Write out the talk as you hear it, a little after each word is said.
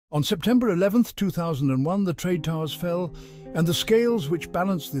On September 11, 2001, the trade towers fell, and the scales which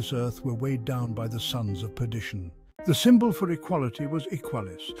balanced this earth were weighed down by the sons of perdition. The symbol for equality was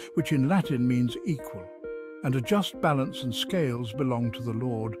equalis, which in Latin means equal, and a just balance and scales belong to the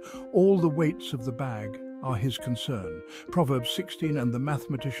Lord. All the weights of the bag are his concern. Proverbs 16 and the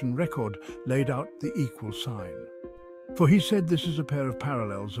mathematician Record laid out the equal sign. For he said, this is a pair of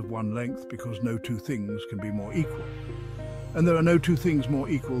parallels of one length, because no two things can be more equal. And there are no two things more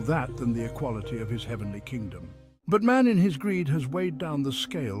equal than the equality of his heavenly kingdom. But man in his greed has weighed down the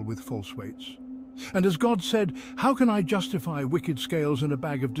scale with false weights. And as God said, how can I justify wicked scales in a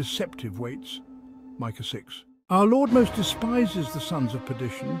bag of deceptive weights? Micah 6. Our Lord most despises the sons of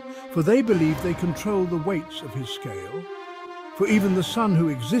perdition, for they believe they control the weights of his scale. For even the Son who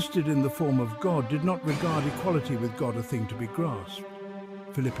existed in the form of God did not regard equality with God a thing to be grasped.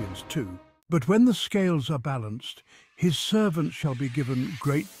 Philippians 2. But when the scales are balanced, his servants shall be given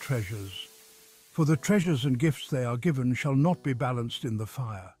great treasures. For the treasures and gifts they are given shall not be balanced in the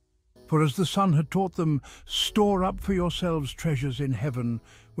fire. For as the Son had taught them, store up for yourselves treasures in heaven,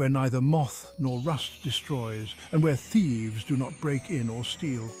 where neither moth nor rust destroys, and where thieves do not break in or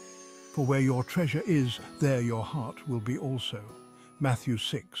steal. For where your treasure is, there your heart will be also. Matthew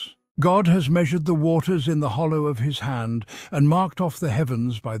 6. God has measured the waters in the hollow of his hand, and marked off the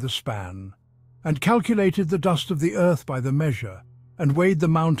heavens by the span, and calculated the dust of the earth by the measure, and weighed the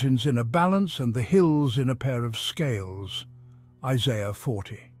mountains in a balance and the hills in a pair of scales. Isaiah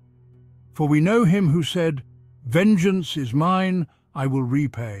 40. For we know him who said, vengeance is mine, I will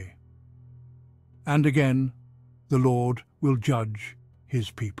repay. And again, the Lord will judge his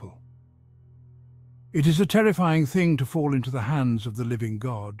people. It is a terrifying thing to fall into the hands of the living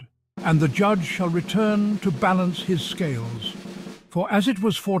God, and the judge shall return to balance his scales. For as it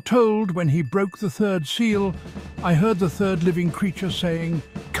was foretold when he broke the third seal, I heard the third living creature saying,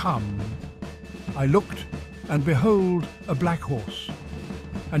 come. I looked, and behold, a black horse,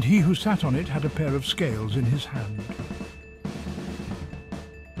 and he who sat on it had a pair of scales in his hand.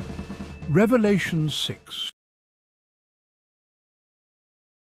 Revelation 6.